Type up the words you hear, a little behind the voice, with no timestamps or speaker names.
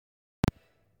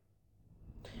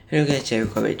Hello guys,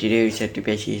 welcome back. Today we start to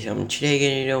patch today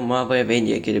again, Marvel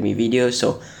Avengers Academy video.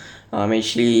 So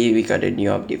actually we got a new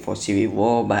update for Civil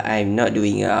War, but I'm not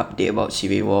doing an update about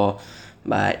Civil War,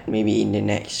 but maybe in the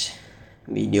next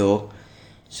video.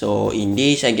 So in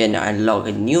this I'm gonna unlock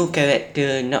a new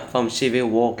character, not from Civil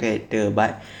War character,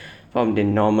 but from the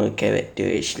normal character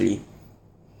actually.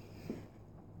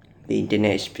 The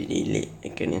internet is pretty late.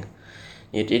 The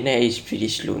internet is pretty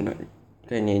slow, not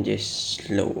just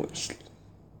slow actually.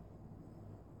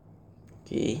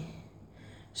 Okay,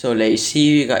 so let's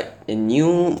see, we got the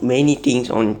new many things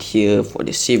on here for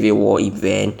the Civil War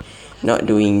event. Not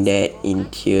doing that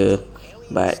in here,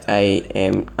 but I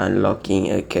am unlocking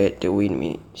a character. Wait a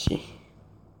minute, see.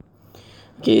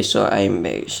 Okay, so I'm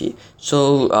back. See,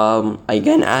 so I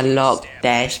can unlock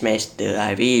Taskmaster.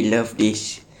 I really love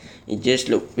this. It just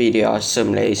look pretty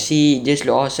awesome. Let's see, just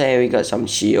look awesome. We got some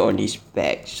shield on his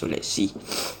back. So let's see,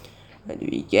 what do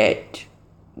we get?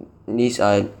 These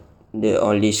are the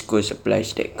only school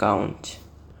supplies that count.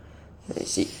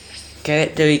 Let's see.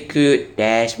 Character recruit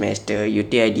Taskmaster. You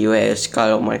think I do have a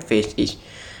scar on my face? Is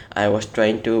I was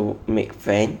trying to make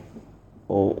friend.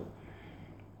 Oh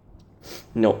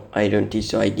no, I don't think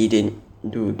so. I didn't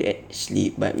do that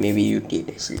sleep, but maybe you did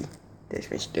sleep.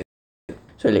 Taskmaster.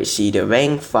 So let's see the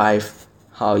rank 5.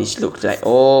 How it looks like.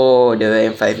 Oh, the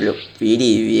rank 5 look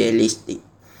pretty realistic.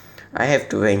 I have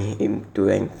to rank him to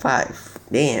rank 5.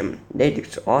 Damn, that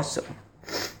looks awesome.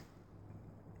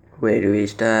 Where do we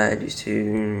start?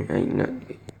 I'm not.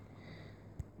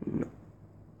 No.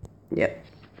 Yep.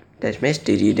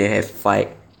 Taskmaster didn't have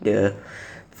fight the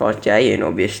Frost Giant,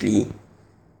 obviously.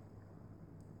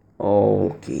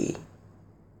 Okay.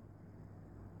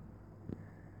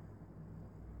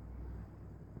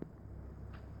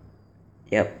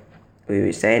 Yep. We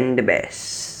will send the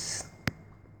best.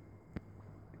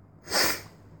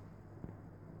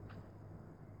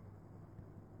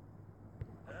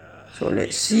 So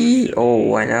let's see. Oh,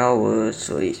 1 hour.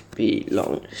 So it's pretty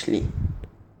long to sleep.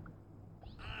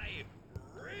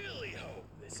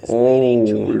 Oh,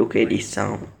 look at this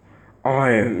sound.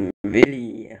 I'm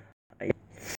really. I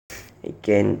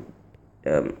can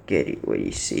get it what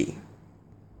you see.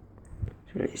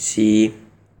 So let's see.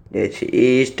 There she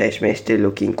is. Taskmaster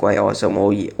looking quite awesome.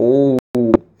 Oh,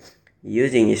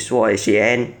 using his sword,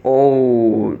 and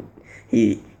oh,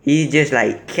 he just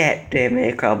like Captain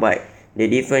America, but the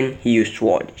different he use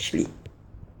sword actually.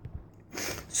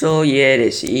 So yeah,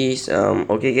 this is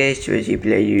okay guys. So if you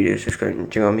like video, subscribe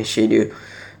and check out my schedule.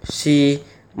 See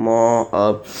more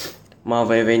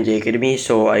Marvel Avengers Academy.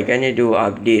 So I gonna do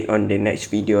update on the next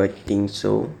video, I think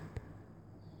so.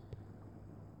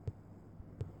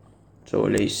 So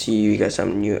let's see, we got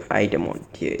some new item on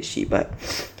here, see, but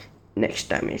next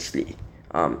time actually,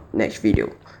 next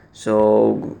video.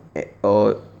 So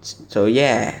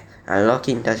yeah,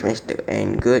 unlocking Taskmaster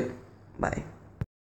and good. Bye.